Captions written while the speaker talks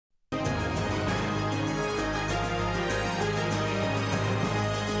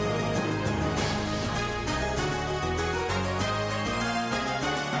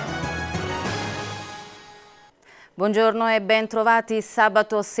Buongiorno e ben trovati.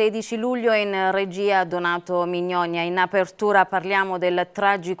 Sabato 16 luglio in regia Donato Mignogna. In apertura parliamo del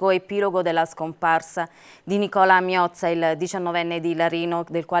tragico epilogo della scomparsa di Nicola Miozza, il 19enne di Larino,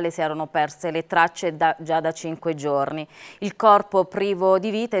 del quale si erano perse le tracce già da 5 giorni. Il corpo privo di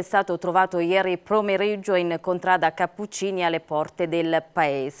vita è stato trovato ieri pomeriggio in contrada Cappuccini alle porte del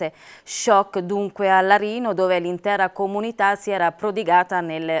paese. Shock dunque a Larino, dove l'intera comunità si era prodigata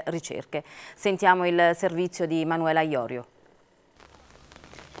nelle ricerche. Sentiamo il servizio di Manuela Iorio.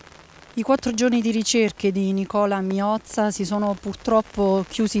 I 4 giorni di ricerche di Nicola Miozza si sono purtroppo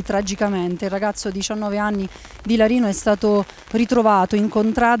chiusi tragicamente. Il ragazzo di 19 anni di Larino è stato ritrovato in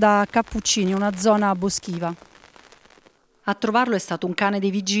contrada Cappuccini, una zona boschiva. A trovarlo è stato un cane dei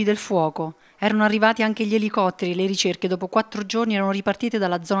vigili del fuoco. Erano arrivati anche gli elicotteri e le ricerche dopo 4 giorni erano ripartite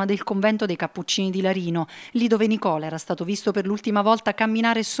dalla zona del convento dei Cappuccini di Larino, lì dove Nicola era stato visto per l'ultima volta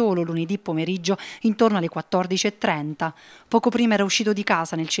camminare solo lunedì pomeriggio intorno alle 14:30. Poco prima era uscito di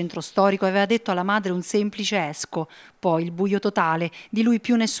casa nel centro storico e aveva detto alla madre un semplice esco. Poi il buio totale, di lui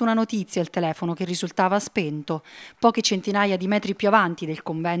più nessuna notizia, il telefono che risultava spento. Poche centinaia di metri più avanti del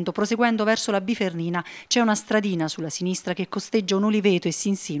convento, proseguendo verso la Bifernina, c'è una stradina sulla sinistra che costeggia un oliveto e si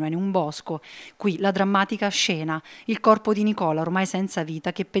insinua in un bosco. Qui la drammatica scena, il corpo di Nicola ormai senza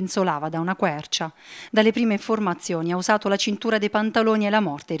vita che penzolava da una quercia. Dalle prime informazioni ha usato la cintura dei pantaloni e la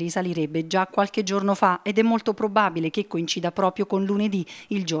morte risalirebbe già qualche giorno fa ed è molto probabile che coincida proprio con lunedì,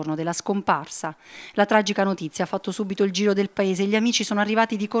 il giorno della scomparsa. La tragica notizia ha fatto subito il giro del paese e gli amici sono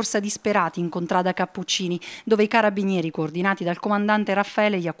arrivati di corsa disperati in contrada Cappuccini, dove i carabinieri coordinati dal comandante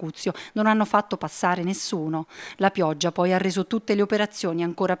Raffaele Iacuzio non hanno fatto passare nessuno. La pioggia poi ha reso tutte le operazioni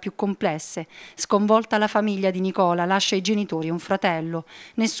ancora più complesse. Sconvolta la famiglia di Nicola, lascia i genitori e un fratello.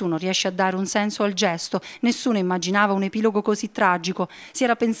 Nessuno riesce a dare un senso al gesto, nessuno immaginava un epilogo così tragico. Si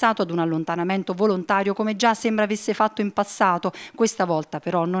era pensato ad un allontanamento volontario come già sembra avesse fatto in passato, questa volta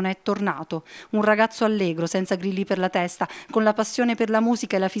però non è tornato. Un ragazzo allegro, senza grilli per la testa, con la passione per la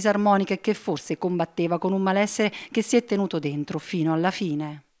musica e la fisarmonica e che forse combatteva con un malessere che si è tenuto dentro fino alla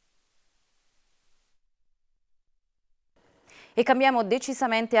fine. E cambiamo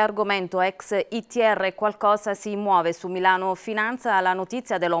decisamente argomento. Ex ITR, qualcosa si muove su Milano Finanza alla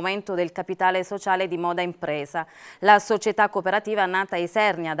notizia dell'aumento del capitale sociale di Moda Impresa. La società cooperativa nata a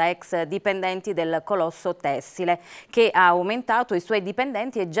Rassegna da ex dipendenti del colosso tessile, che ha aumentato i suoi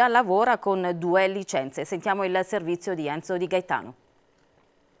dipendenti e già lavora con 2 licenze. Sentiamo il servizio di Enzo Di Gaetano.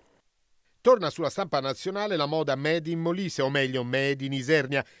 Torna sulla stampa nazionale la moda Made in Molise, o meglio Made in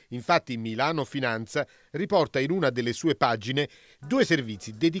Isernia. Infatti Milano Finanza riporta in una delle sue pagine 2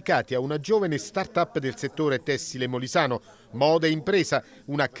 servizi dedicati a una giovane start-up del settore tessile molisano, Moda Impresa,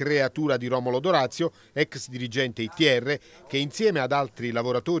 una creatura di Romolo Dorazio, ex dirigente ITR, che insieme ad altri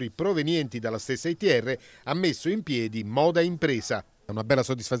lavoratori provenienti dalla stessa ITR ha messo in piedi Moda Impresa. Una bella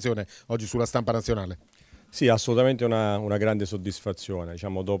soddisfazione oggi sulla stampa nazionale. Sì, assolutamente una grande soddisfazione.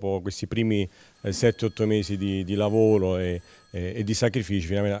 Diciamo, dopo questi primi 7-8 mesi di lavoro e di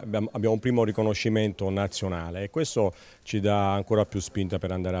sacrifici, abbiamo un primo riconoscimento nazionale e questo ci dà ancora più spinta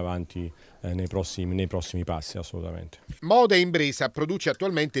per andare avanti nei prossimi passi, assolutamente. Moda Impresa produce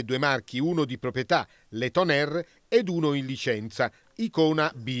attualmente 2 marchi, uno di proprietà, Le Tonnerre, ed uno in licenza,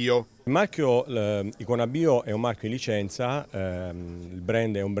 Icona Bio. Il marchio Icona Bio è un marchio in licenza, il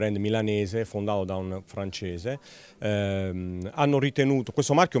brand è un brand milanese fondato da un francese. Hanno ritenuto,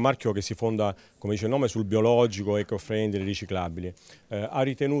 questo marchio è un marchio che si fonda, come dice il nome, sul biologico, eco-friendly, riciclabili. Ha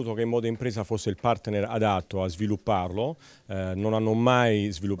ritenuto che Moda Impresa fosse il partner adatto a svilupparlo, non hanno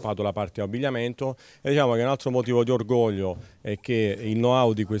mai sviluppato la parte abbigliamento e diciamo che un altro motivo di orgoglio è che il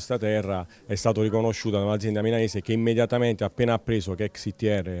know-how di questa terra è stato riconosciuto da un'azienda milanese che immediatamente, appena appreso che ex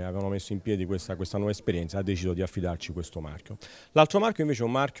ITR avevano messo in piedi questa nuova esperienza, ha deciso di affidarci questo marchio. L'altro marchio invece è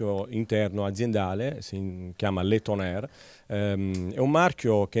un marchio interno aziendale, si chiama Le Tonnerre, è un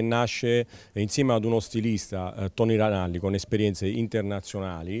marchio che nasce insieme ad uno stilista, Tony Ranalli, con esperienze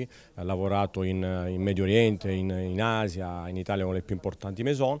internazionali, ha lavorato in Medio Oriente, in Asia, in Italia con le più importanti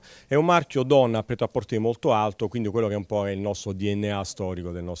maison. È un marchio donna a prêt-à-porter molto alto, quindi quello che un po' è il nostro DNA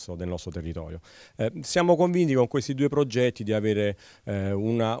storico del nostro territorio. Siamo convinti con questi 2 progetti di avere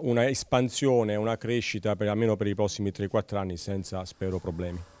una espansione, una crescita almeno per i prossimi 3-4 anni senza, spero,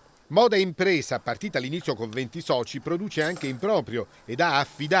 problemi. Moda Impresa, partita all'inizio con 20 soci, produce anche in proprio ed ha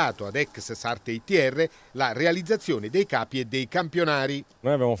affidato ad ex Sarte ITR la realizzazione dei capi e dei campionari.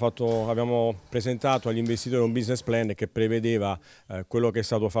 Noi abbiamo presentato agli investitori un business plan che prevedeva quello che è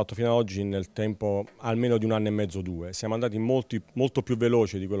stato fatto fino ad oggi nel tempo almeno di 1 anno e mezzo, 2. Siamo andati molto più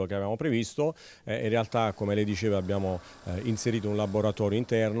veloci di quello che avevamo previsto. In realtà, come lei diceva, abbiamo inserito un laboratorio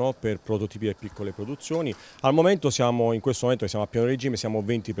interno per prototipi e piccole produzioni. In questo momento siamo a pieno regime, siamo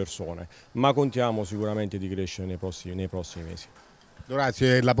 20 persone. Ma contiamo sicuramente di crescere nei prossimi mesi.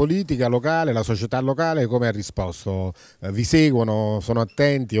 Orazio, la politica locale, la società locale come ha risposto? Vi seguono, sono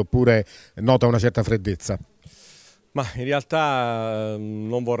attenti oppure nota una certa freddezza? Ma in realtà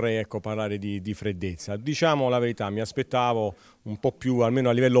non vorrei parlare di freddezza. Diciamo la verità, mi aspettavo un po' più, almeno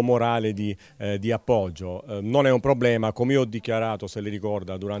a livello morale, di appoggio. Non è un problema, come io ho dichiarato, se le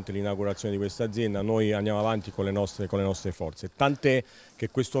ricorda, durante l'inaugurazione di questa azienda, noi andiamo avanti con le nostre forze. Tant'è che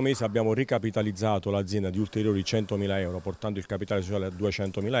questo mese abbiamo ricapitalizzato l'azienda di ulteriori 100.000 euro, portando il capitale sociale a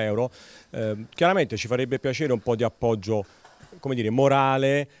 200.000 euro. Chiaramente ci farebbe piacere un po' di appoggio, come dire,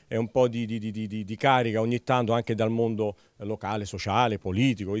 morale e un po' di carica ogni tanto anche dal mondo locale, sociale,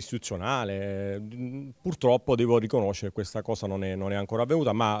 politico, istituzionale. Purtroppo devo riconoscere che questa cosa non è ancora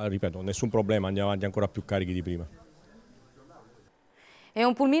avvenuta, ma ripeto, nessun problema, andiamo avanti ancora più carichi di prima. E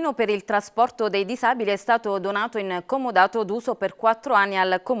un pulmino per il trasporto dei disabili è stato donato in comodato d'uso per 4 anni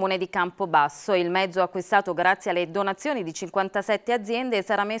al comune di Campobasso. Il mezzo, acquistato grazie alle donazioni di 57 aziende,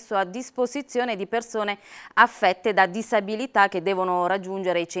 sarà messo a disposizione di persone affette da disabilità che devono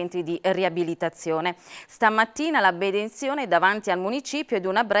raggiungere i centri di riabilitazione. Stamattina la benedizione davanti al municipio ed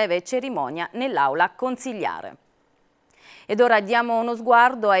una breve cerimonia nell'aula consiliare. Ed ora diamo uno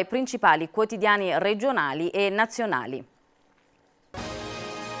sguardo ai principali quotidiani regionali e nazionali.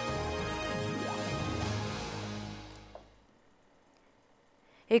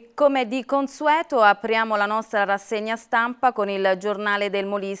 E come di consueto apriamo la nostra rassegna stampa con il giornale del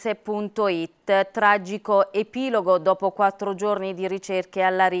Molise.it. Tragico epilogo dopo 4 giorni di ricerche a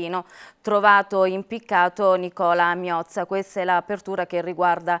Larino. Trovato impiccato Nicola Miozza. Questa è l'apertura che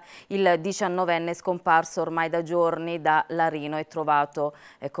riguarda il 19enne scomparso ormai da giorni da Larino e trovato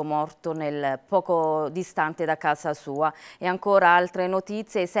morto poco distante da casa sua. E ancora altre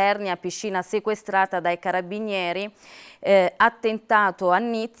notizie. Isernia, piscina sequestrata dai carabinieri. Attentato a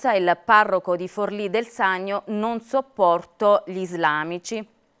Nizza, il parroco di Forlì del Sangno: non sopporto gli islamici.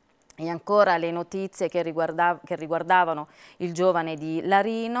 E ancora le notizie che riguardavano il giovane di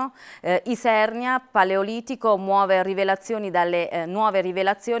Larino. Isernia, paleolitico, nuove rivelazioni dalle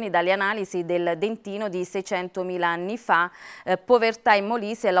analisi del dentino di 600.000 anni fa. Povertà in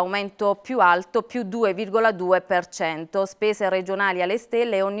Molise, l'aumento più alto, più 2,2%. Spese regionali alle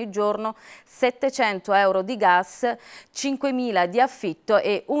stelle, ogni giorno 700 euro di gas, 5.000 di affitto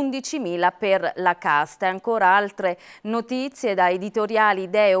e 11.000 per la casta. E ancora altre notizie da editoriali,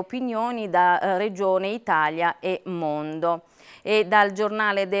 idee, opinioni da Regione, Italia e Mondo. E dal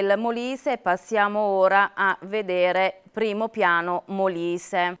giornale del Molise passiamo ora a vedere primo piano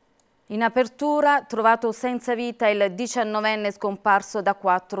Molise. In apertura, trovato senza vita il 19enne scomparso da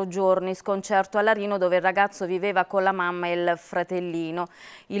 4 giorni, sconcerto a Larino dove il ragazzo viveva con la mamma e il fratellino.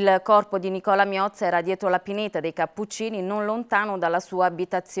 Il corpo di Nicola Miozza era dietro la pineta dei Cappuccini, non lontano dalla sua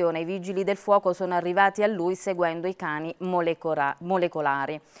abitazione. I vigili del fuoco sono arrivati a lui seguendo i cani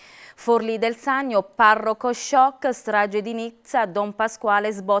molecolari. Forlì del Sangno, parroco shock, strage di Nizza, Don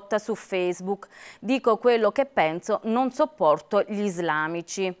Pasquale sbotta su Facebook. Dico quello che penso, non sopporto gli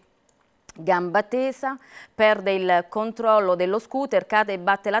islamici. Gamba tesa, perde il controllo dello scooter, cade e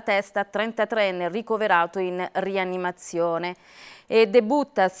batte la testa, 33enne ricoverato in rianimazione. E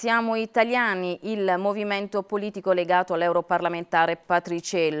debutta Siamo Italiani, il movimento politico legato all'europarlamentare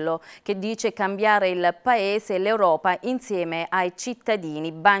Patriciello, che dice cambiare il paese e l'Europa insieme ai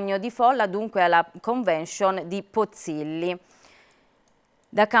cittadini. Bagno di folla dunque alla convention di Pozzilli.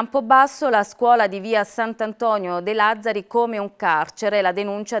 Da Campobasso, la scuola di via Sant'Antonio de' Lazzari come un carcere, la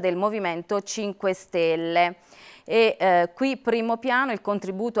denuncia del Movimento 5 Stelle. E qui primo piano il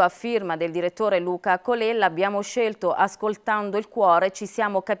contributo a firma del direttore Luca Colella. Abbiamo scelto ascoltando il cuore, ci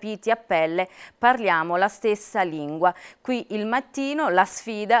siamo capiti a pelle, parliamo la stessa lingua. Qui il mattino la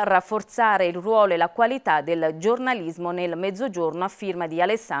sfida, rafforzare il ruolo e la qualità del giornalismo nel Mezzogiorno a firma di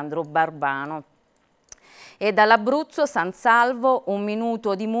Alessandro Barbano. E dall'Abruzzo, San Salvo, un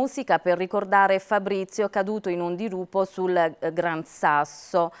minuto di musica per ricordare Fabrizio caduto in un dirupo sul Gran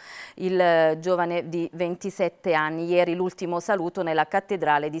Sasso, il giovane di 27 anni. Ieri l'ultimo saluto nella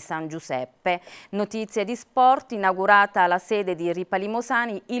cattedrale di San Giuseppe. Notizie di sport: inaugurata la sede di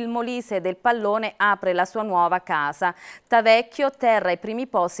Ripalimosani, il Molise del pallone apre la sua nuova casa. Tavecchio terra ai primi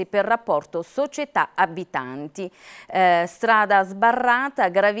posti per rapporto società-abitanti. Strada sbarrata,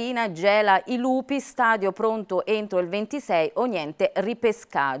 Gravina gela i lupi, stadio pronto entro il 26 o niente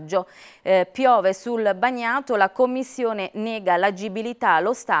ripescaggio. Piove sul bagnato, la commissione nega l'agibilità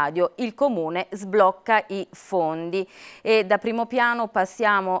allo stadio, il comune sblocca i fondi. E da primo piano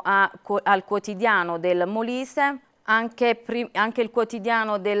passiamo al quotidiano del Molise. Anche il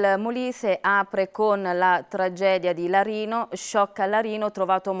quotidiano del Molise apre con la tragedia di Larino, shock a Larino,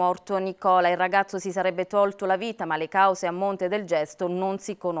 trovato morto Nicola. Il ragazzo si sarebbe tolto la vita, ma le cause a monte del gesto non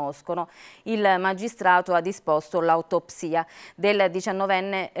si conoscono. Il magistrato ha disposto l'autopsia. Del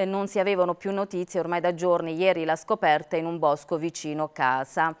 19enne non si avevano più notizie ormai da giorni, ieri la scoperta in un bosco vicino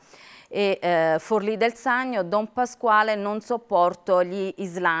casa. E Forlì del Sannio, Don Pasquale, non sopporto gli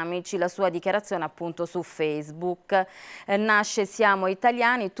islamici, la sua dichiarazione appunto su Facebook. Nasce Siamo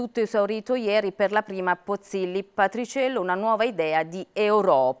Italiani, tutto esaurito ieri per la prima Pozzilli Patriciello, una nuova idea di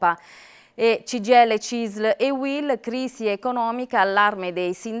Europa. E CGIL, CISL e UIL, crisi economica, allarme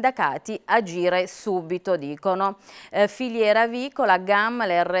dei sindacati, agire subito, dicono. Filiera avicola, GAM,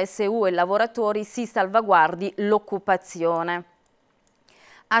 le RSU e lavoratori, si salvaguardi l'occupazione.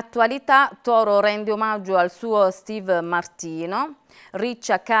 Attualità, Toro rende omaggio al suo Steve Martino,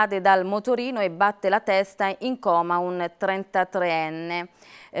 Riccia cade dal motorino e batte la testa in coma un 33enne.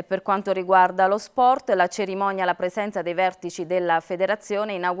 Per quanto riguarda lo sport, la cerimonia alla presenza dei vertici della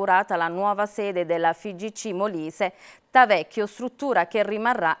federazione, inaugurata la nuova sede della FIGC Molise, Tavecchio, struttura che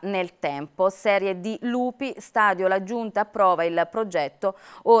rimarrà nel tempo. Serie di lupi, stadio, la giunta approva il progetto,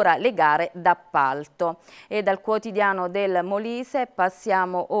 ora le gare d'appalto. E dal quotidiano del Molise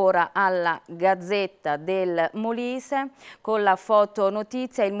passiamo ora alla Gazzetta del Molise con la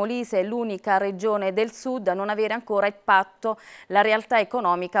fotonotizia: il Molise è l'unica regione del sud a non avere ancora il patto, la realtà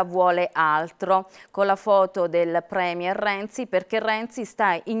economica vuole altro. Con la foto del premier Renzi, perché Renzi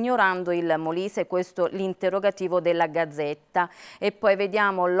sta ignorando il Molise, questo l'interrogativo della Gazzetta. E poi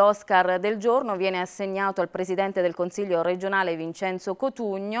vediamo l'Oscar del giorno, viene assegnato al Presidente del Consiglio regionale Vincenzo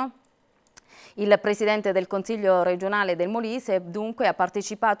Cotugno. Il Presidente del Consiglio regionale del Molise dunque ha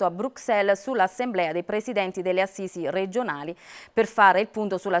partecipato a Bruxelles sull'assemblea dei presidenti delle assisi regionali per fare il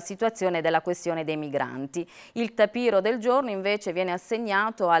punto sulla situazione della questione dei migranti. Il tapiro del giorno invece viene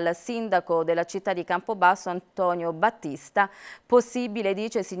assegnato al sindaco della città di Campobasso Antonio Battista. Possibile,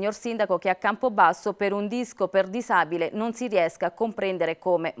 dice, signor sindaco, che a Campobasso per un disco per disabile non si riesca a comprendere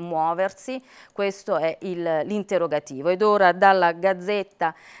come muoversi? Questo è l'interrogativo. Ed ora dalla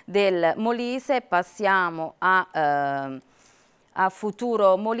Gazzetta del Molise passiamo a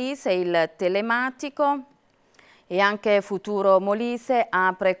Futuro Molise, il telematico, e anche Futuro Molise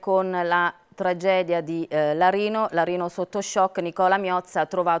apre con la tragedia di Larino sotto shock, Nicola Miozza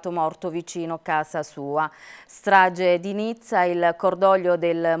trovato morto vicino casa sua. Strage di Nizza, il cordoglio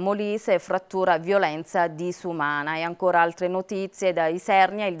del Molise, frattura, violenza disumana. E ancora altre notizie da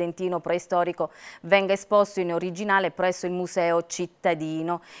Isernia: il dentino preistorico venga esposto in originale presso il Museo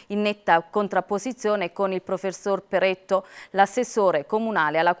Cittadino, in netta contrapposizione con il professor Peretto, l'assessore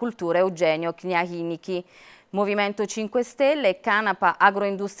comunale alla cultura Eugenio Kniahinichi. Movimento 5 Stelle, canapa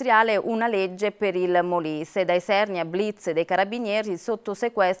agroindustriale, una legge per il Molise. Da Isernia, blitz dei carabinieri, sotto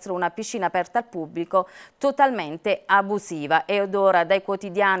sequestro una piscina aperta al pubblico totalmente abusiva. Ed ora dai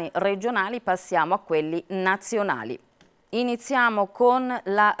quotidiani regionali passiamo a quelli nazionali. Iniziamo con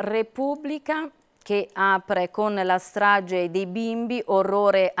la Repubblica, che apre con la strage dei bimbi,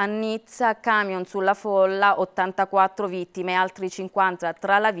 orrore a Nizza, camion sulla folla, 84 vittime, altri 50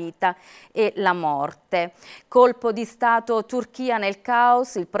 tra la vita e la morte. Colpo di Stato, Turchia nel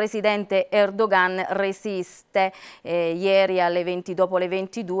caos, il presidente Erdogan resiste. Ieri alle 20, dopo le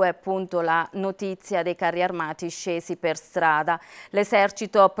 22, appunto la notizia dei carri armati scesi per strada.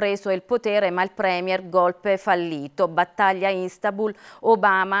 L'esercito ha preso il potere, ma il premier golpe fallito. Battaglia a Istanbul,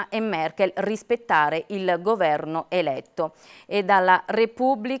 Obama e Merkel rispettare il governo eletto. E dalla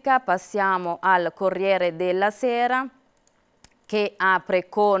Repubblica passiamo al Corriere della Sera, che apre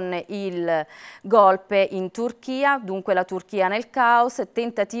con il golpe in Turchia, dunque la Turchia nel caos,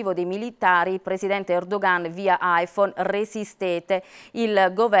 tentativo dei militari, il presidente Erdogan via iPhone, resistete,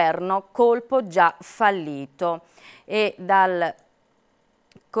 il governo, colpo già fallito. E dal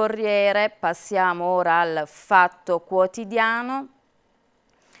Corriere passiamo ora al Fatto Quotidiano.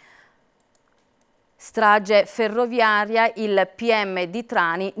 Strage ferroviaria, il PM di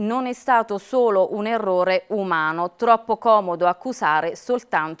Trani: non è stato solo un errore umano, troppo comodo accusare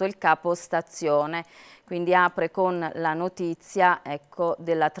soltanto il capostazione. Quindi apre con la notizia, ecco,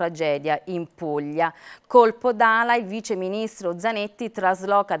 della tragedia in Puglia. Colpo d'ala, il vice ministro Zanetti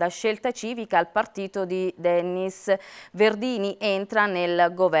trasloca da Scelta Civica al partito di Dennis. Verdini entra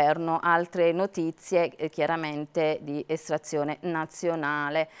nel governo. Altre notizie chiaramente di estrazione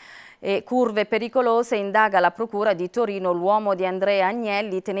nazionale. E curve pericolose, indaga la procura di Torino l'uomo di Andrea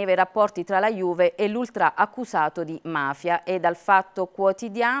Agnelli, teneva i rapporti tra la Juve e l'ultra accusato di mafia. E dal Fatto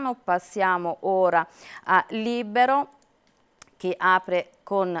Quotidiano passiamo ora a Libero, che apre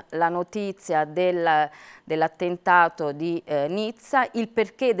con la notizia dell'attentato di Nizza, il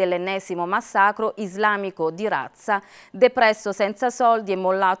perché dell'ennesimo massacro islamico di razza, depresso senza soldi e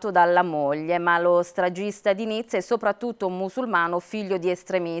mollato dalla moglie, ma lo stragista di Nizza è soprattutto un musulmano figlio di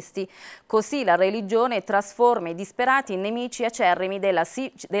estremisti. Così la religione trasforma i disperati in nemici acerrimi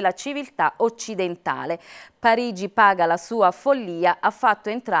della civiltà occidentale. Parigi paga la sua follia, ha fatto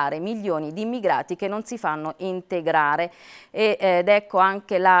entrare milioni di immigrati che non si fanno integrare. Ed ecco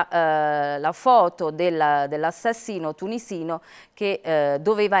anche la foto dell'assassino tunisino che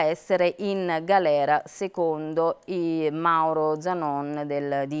doveva essere in galera secondo Mauro Zanon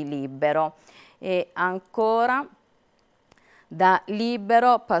di Libero. E ancora da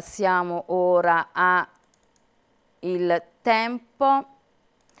Libero passiamo ora a Il Tempo.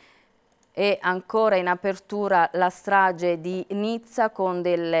 E ancora in apertura la strage di Nizza con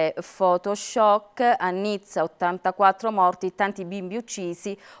delle foto shock. A Nizza 84 morti, tanti bimbi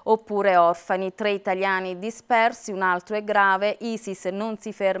uccisi oppure orfani, 3 italiani dispersi, un altro è grave, ISIS non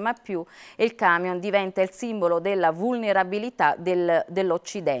si ferma più e il camion diventa il simbolo della vulnerabilità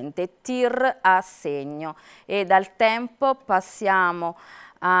dell'Occidente. Tir a segno. E dal Tempo passiamo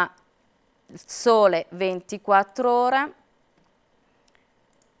a Sole 24 Ore.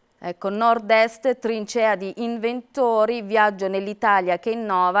 Ecco, nord-est, trincea di inventori, viaggio nell'Italia che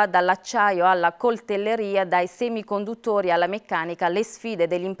innova, dall'acciaio alla coltelleria, dai semiconduttori alla meccanica, le sfide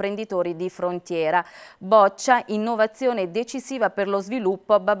degli imprenditori di frontiera. Boccia, innovazione decisiva per lo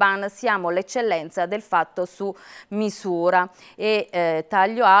sviluppo, Baban, siamo l'eccellenza del fatto su misura. E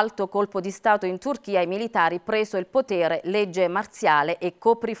taglio alto, colpo di Stato in Turchia, i militari preso il potere, legge marziale e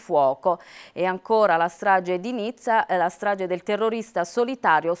coprifuoco. E ancora la strage di Nizza, la strage del terrorista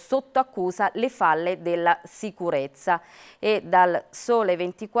solitario sotto accusa, le falle della sicurezza. E dal Sole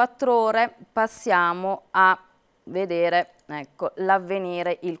 24 Ore passiamo a vedere, ecco,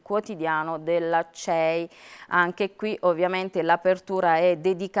 l'Avvenire, il quotidiano della CEI. Anche qui ovviamente l'apertura è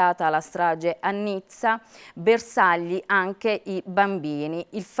dedicata alla strage a Nizza, bersagli anche i bambini.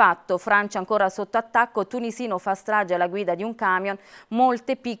 Il Fatto, Francia ancora sotto attacco, tunisino fa strage alla guida di un camion,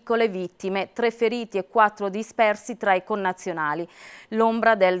 molte piccole vittime, 3 feriti e 4 dispersi tra i connazionali.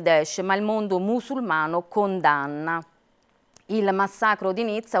 L'ombra del Daesh, ma il mondo musulmano condanna. Il massacro di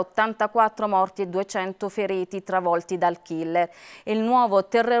Nizza, 84 morti e 200 feriti travolti dal killer. E il nuovo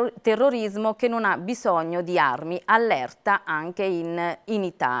terrorismo che non ha bisogno di armi, allerta anche in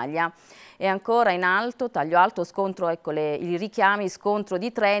Italia. E ancora in alto, taglio alto, scontro, ecco i richiami, scontro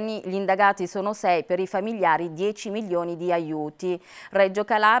di treni, gli indagati sono 6, per i familiari 10 milioni di aiuti. Reggio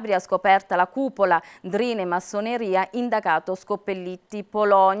Calabria, scoperta la cupola, drine massoneria, indagato Scoppellitti.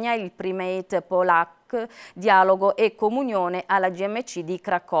 Polonia, il primate polacco, dialogo e comunione alla GMC di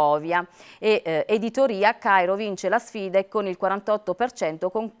Cracovia. E editoria, Cairo vince la sfida e con il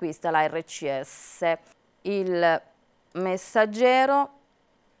 48% conquista la RCS. Il Messaggero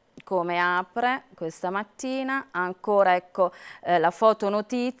come apre questa mattina, ancora ecco la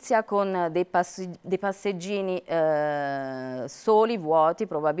fotonotizia con dei passeggini soli, vuoti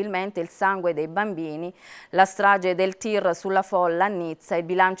probabilmente, il sangue dei bambini, la strage del tir sulla folla a Nizza, il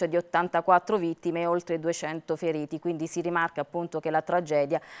bilancio di 84 vittime e oltre 200 feriti, quindi si rimarca appunto che la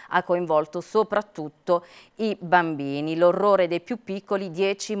tragedia ha coinvolto soprattutto i bambini, l'orrore dei più piccoli,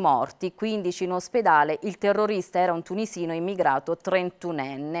 10 morti, 15 in ospedale, il terrorista era un tunisino immigrato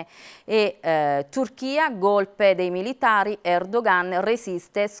 31enne. E Turchia, golpe dei militari, Erdogan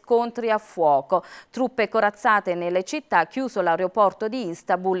resiste, scontri a fuoco, truppe corazzate nelle città, chiuso l'aeroporto di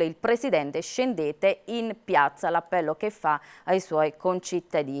Istanbul, il presidente scendete in piazza, l'appello che fa ai suoi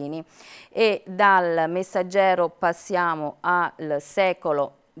concittadini. E dal Messaggero passiamo al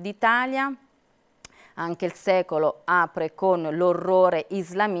Secolo d'Italia. Anche il Secolo apre con l'orrore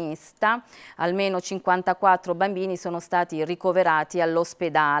islamista, almeno 54 bambini sono stati ricoverati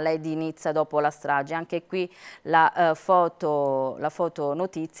all'ospedale di Nizza dopo la strage. Anche qui la foto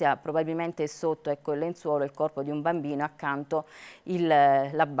notizia, probabilmente sotto ecco, il lenzuolo, il corpo di un bambino, accanto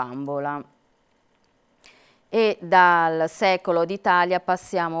la bambola. E dal Secolo d'Italia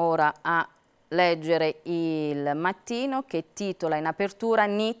passiamo ora a leggere Il Mattino, che titola in apertura: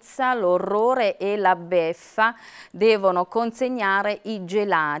 Nizza, l'orrore e la beffa, devo consegnare i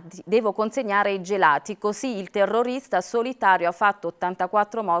gelati, così il terrorista solitario ha fatto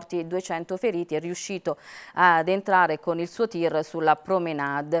 84 morti e 200 feriti, è riuscito ad entrare con il suo tir sulla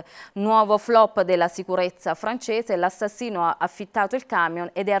promenade. Nuovo flop della sicurezza francese, l'assassino ha affittato il camion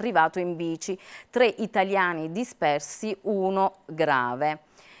ed è arrivato in bici, 3 italiani dispersi, 1 grave.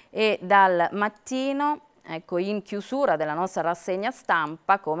 E dal Mattino, ecco, in chiusura della nostra rassegna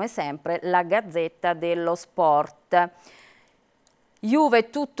stampa, come sempre, la Gazzetta dello Sport. Juve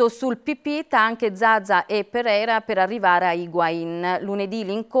tutto sul Pipita, anche Zaza e Pereira per arrivare a Higuain. Lunedì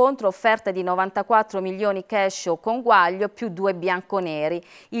l'incontro, offerta di 94 milioni cash o conguaglio più 2 bianconeri.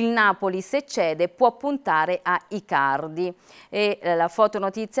 Il Napoli, se cede, può puntare a Icardi. E la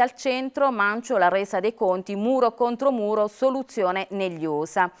fotonotizia al centro: Mancio, la resa dei conti, muro contro muro, soluzione negli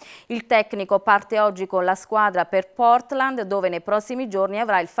USA. Il tecnico parte oggi con la squadra per Portland, dove nei prossimi giorni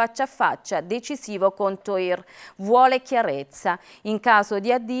avrà il faccia a faccia decisivo con Toir. Vuole chiarezza. In caso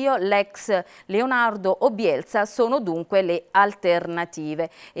di addio, l'ex Leonardo o Bielsa sono dunque le alternative.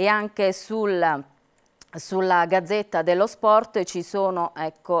 E anche sulla Gazzetta dello Sport ci sono,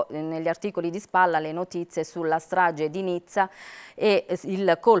 ecco, negli articoli di spalla le notizie sulla strage di Nizza e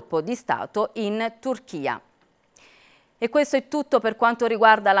il colpo di Stato in Turchia. E questo è tutto per quanto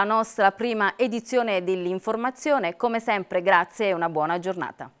riguarda la nostra prima edizione dell'informazione. Come sempre, grazie e una buona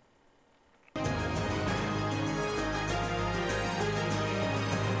giornata.